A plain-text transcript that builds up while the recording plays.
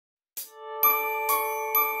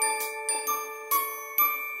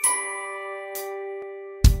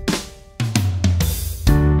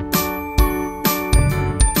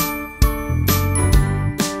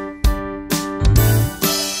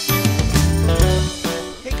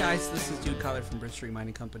guys, this is Dude Collar from Bridge Street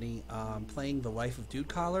Mining Company, playing The Life of Dude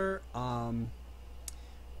Collar.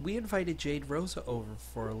 We invited Jade Rosa over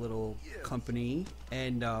for a little company,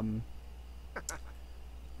 and we're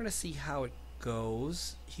gonna see how it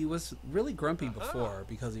goes. He was really grumpy before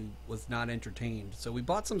because he was not entertained, so we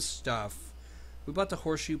bought some stuff. We bought the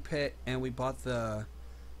horseshoe pit, and we bought the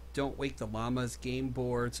Don't Wake the Llamas game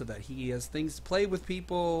board so that he has things to play with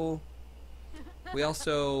people. We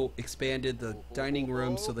also expanded the dining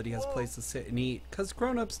room so that he has a place to sit and eat, because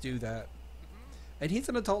grown-ups do that. And he's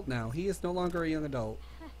an adult now. He is no longer a young adult.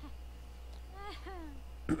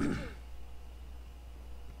 I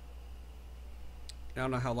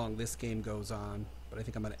don't know how long this game goes on, but I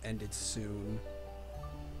think I'm going to end it soon.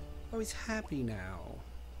 Oh, he's happy now.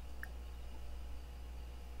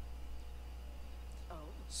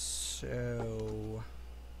 So...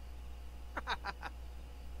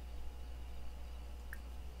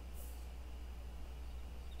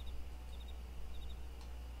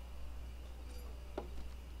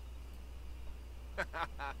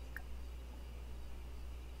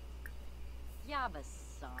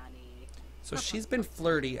 Yabasani. So she's been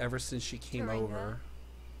flirty ever since she came Turinga. over.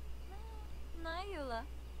 Nayula.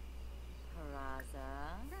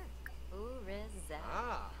 Haraza. Uriza.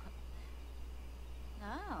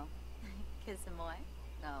 Oh. Kissamoy.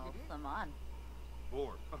 No, Lamon.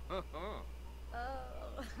 Bored.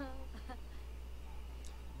 Oh.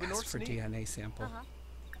 Ask for DNA sample.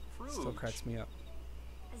 Still cracks me up.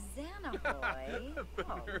 Xanaboy.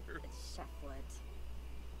 Oh, Shufflet.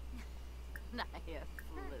 Naya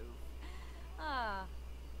Floof. Ah.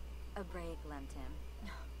 A break lentim.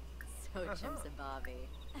 Sochim Sabavi.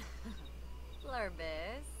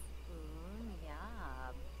 Flurbis.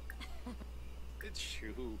 Yab. It's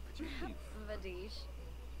shoop. Vadish.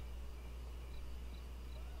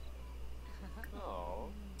 Oh,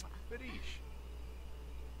 Badish.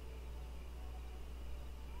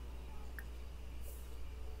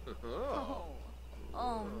 Oh.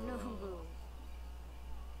 Oh, Nubu.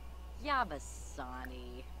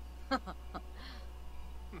 Yabasani.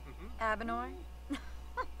 Abinor?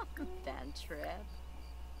 Van Trip.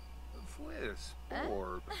 Fliss.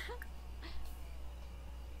 Orb.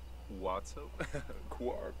 Watso.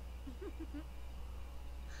 Quarb.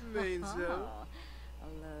 Mainzo.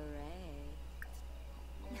 Lorraine.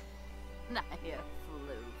 Naya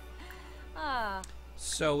Floof. Ah,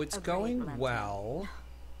 So it's A great going blend. well.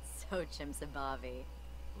 Sochim Sabavi.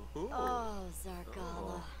 Oh. Oh,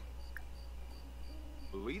 Zargala.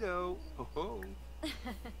 Buito. Oh.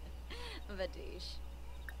 Vadish.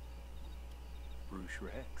 Bruce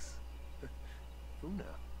Rex.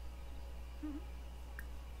 Una.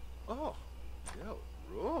 Oh. Yo,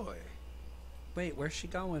 Roy. Wait, where's she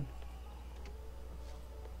going?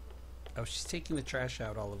 Oh, she's taking the trash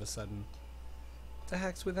out all of a sudden. What the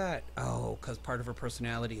heck's with that? Oh, because part of her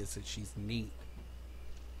personality is that she's neat.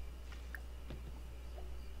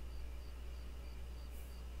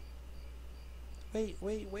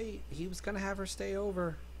 Wait. He was going to have her stay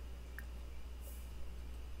over.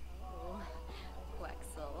 Oh,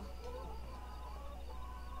 Quexel.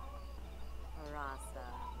 Rasa.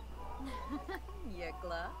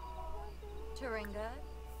 Yikla. Turinga.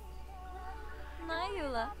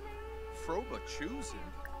 Nayula. Froba choosing.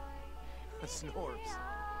 Snorps.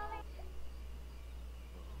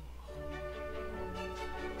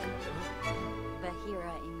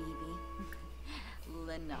 Bahira Imibi.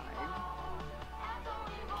 Leonard.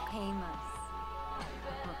 Hamus.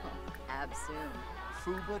 Absum.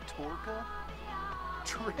 Fuba Torka.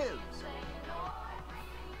 Tribs.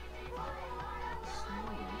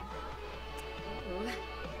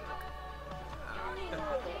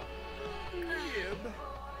 Rib.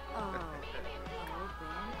 Oh, Ben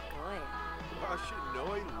Coy.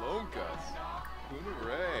 Washinoi Lonkas.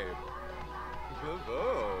 Kunaray.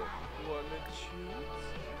 Hello. Wanna choose?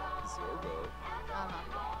 Zorbo.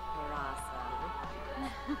 Rasa.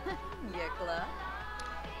 Yikla.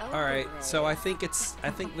 All right, so I think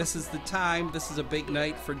this is the time. This is a big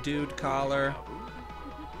night for Dude Collar.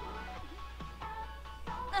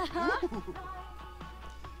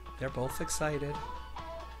 They're both excited.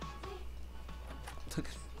 Look,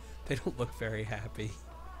 they don't look very happy.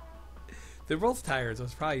 They're both tired, so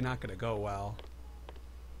it's probably not going to go well.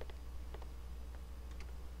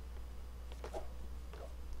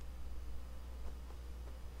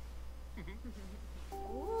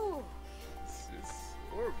 Ooh.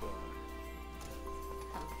 Sisorba.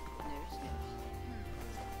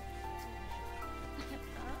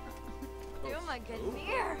 Oh my good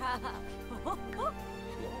dear.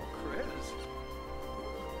 Chris.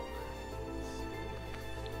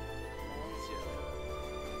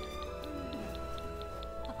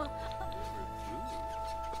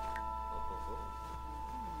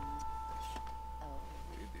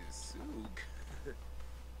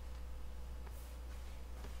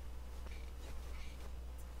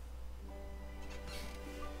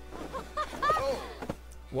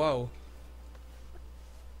 Whoa.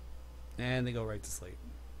 And they go right to sleep.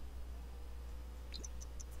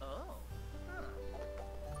 Oh.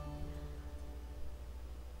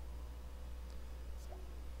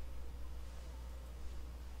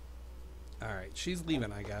 Alright, she's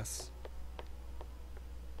leaving, I guess.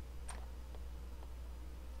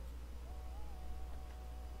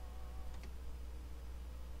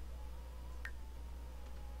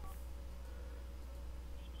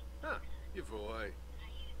 Huh, you boy.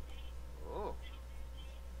 Oh.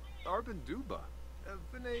 Arben Duba.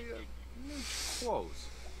 Vene Quos.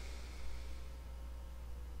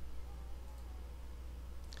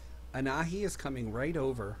 Anahi is coming right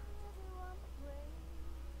over.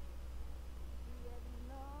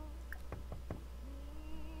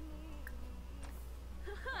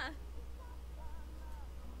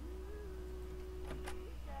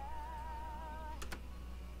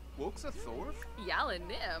 Woxa Thorf?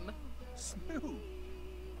 Yalanim. Snoop.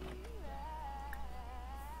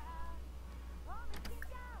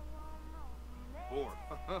 Or.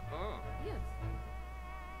 Yes.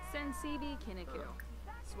 Sensibi Kiniku.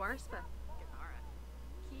 Swarspa. Gavara.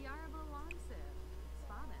 Kiarba Lonsiv.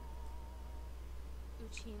 Spamen.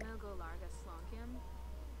 Uchimo Golarga Slonkim.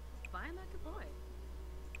 Vima Kapoy.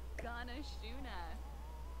 Gana Shuna.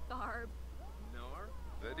 Barb. Nar?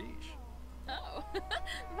 Vedish. Oh.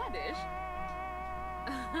 Vadish.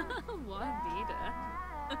 Wadida.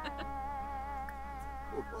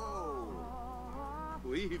 Whoa.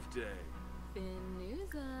 Leave day.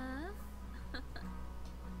 Finuza.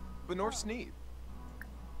 Benor Sneed.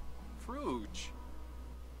 Fruge.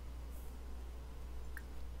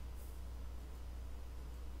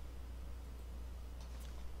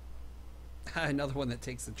 Another one that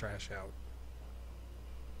takes the trash out.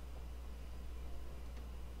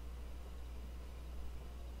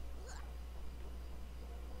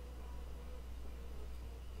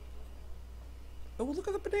 Oh, look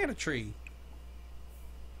at the banana tree.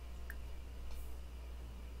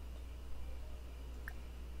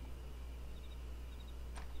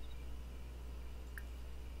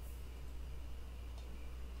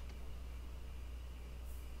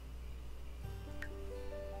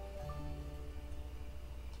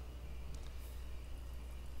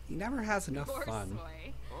 He never has enough fun.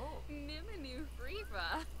 Borsoy. Oh. Nimanu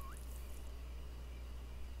Friva.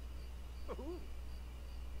 Ooh.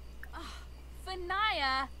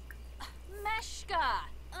 Fanaya. Meshka.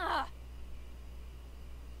 Ugh.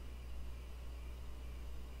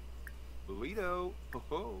 Burrito.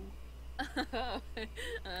 Ho uh-huh.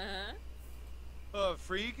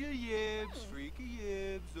 Freaky yibs. Freaky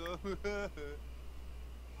yibs.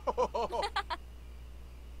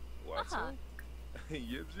 What's Uh-huh. up?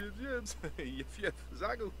 Yibs, yibs, yibs. Yip, yip,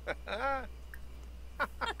 zagu.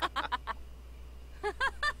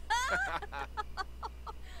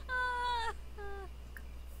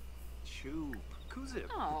 Choop. Kuzip.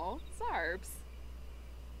 Oh, Zarbs.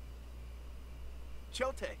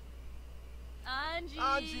 Chote. Anji.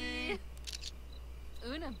 Anji.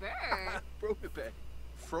 Una bird. Brobipe.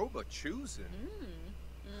 Froba choosing.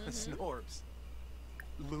 Snorbs.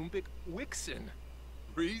 Lumbic Wixen.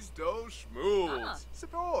 Rees do schmools.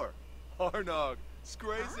 Sidor. Harnog.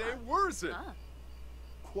 Skraze Wurzen.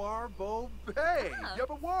 Quarbo Bay.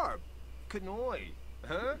 Yubba Warb. Kanoi.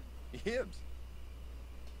 Huh? Yibs.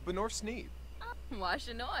 Benor Sneed.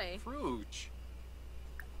 Washanoi. Fruge.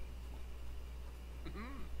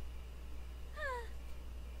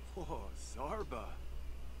 Oh, Zarba.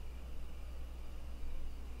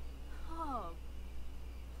 Oh.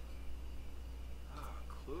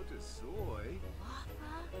 Clutazoy.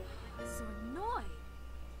 Wapa. Zornoi.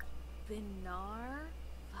 Binar.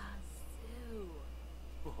 Vazu.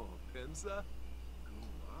 Oh, Penza.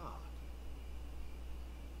 Guma.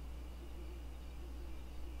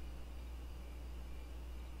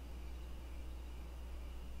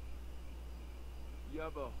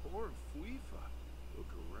 Yaba Horn Fuifa.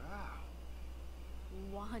 Look around.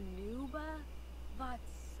 Wanuba.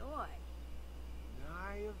 Vatsoy.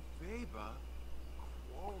 Naya Veba.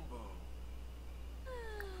 Quombo.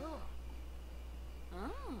 Oh.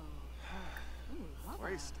 Ooh, lava.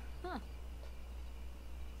 Christ. Huh.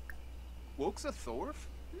 Woxa Thorf?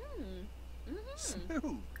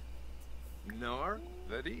 Snoop. Nar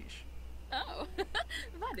Vadish. Oh.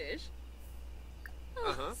 Vadish.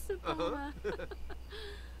 Uh-huh. Saboma.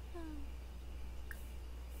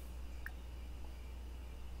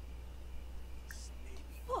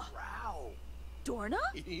 Snaky Whoa. Growl. Dorna?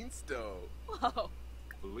 Insto. Whoa.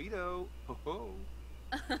 Burrito. Ho ho.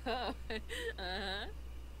 Uh-huh.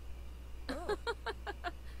 Oh.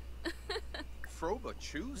 Froba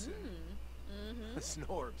choosing. Mm-hmm.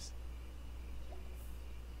 Snorbs.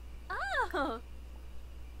 Oh,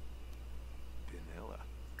 Binella.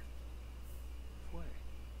 Fue.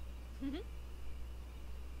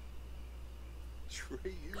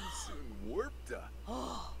 Treyusun Warpta.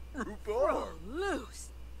 oh, Rupor. loose.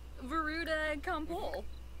 Veruda Kampol.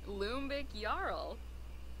 Lumbik Jarl.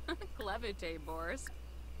 Clevite Bors.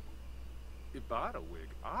 Ibadawig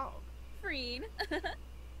Og. Freen.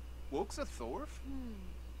 Wilksa Thorf.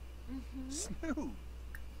 Snood.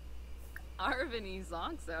 Arvini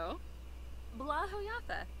Zonkso.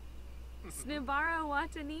 Blahoyatha. Snibara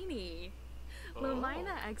Watanini.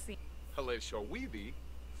 Lumina Exi. Halesha Weeby.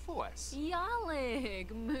 Fues. Yalig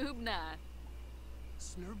Mubna.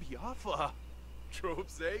 Snurbiafa.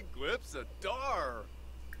 Tropse Glipsa Dar.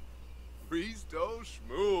 Risto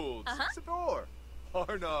Schmoolds. Sador.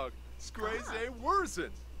 Harnog. Skraze Wurzen.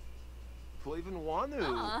 Flavin Wanu.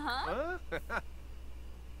 Huh?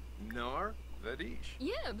 Nar Vadish.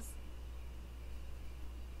 Yibs.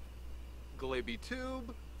 Galebi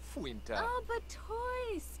Tube. Fuinta. Oh,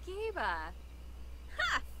 Batoy Skiba.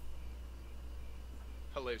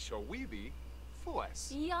 Halesha Weeby.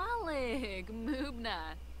 Fues. Yalig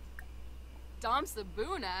Mubna. Dom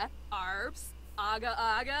Sabuna. Arps. Aga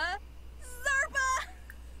Aga. Zerpa!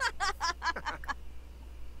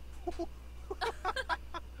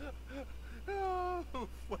 Oh,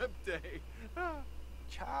 Fuente.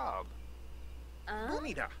 Chob.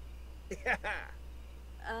 Bonita.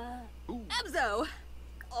 Ooh. Ebzo.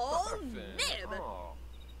 Oh, Parfin. Nib. Oh.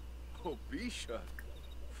 Obisha.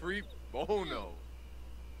 Free Bono.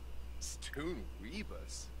 Stoon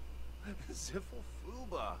Weebus. Ziffle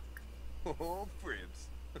Fuba. Oh, Fribs.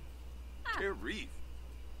 Terreef.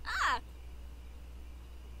 Ah,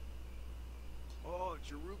 Oh,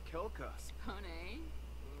 Jeru Kelka. Spone.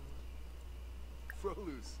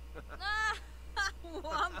 Frolus. Ah,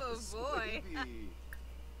 Wamba Boy. Slavey.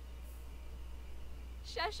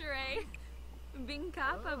 Cheshire.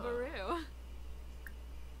 Binkapa Ah. Baru.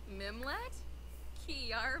 Mimlet.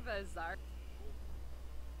 Kiarva Zar.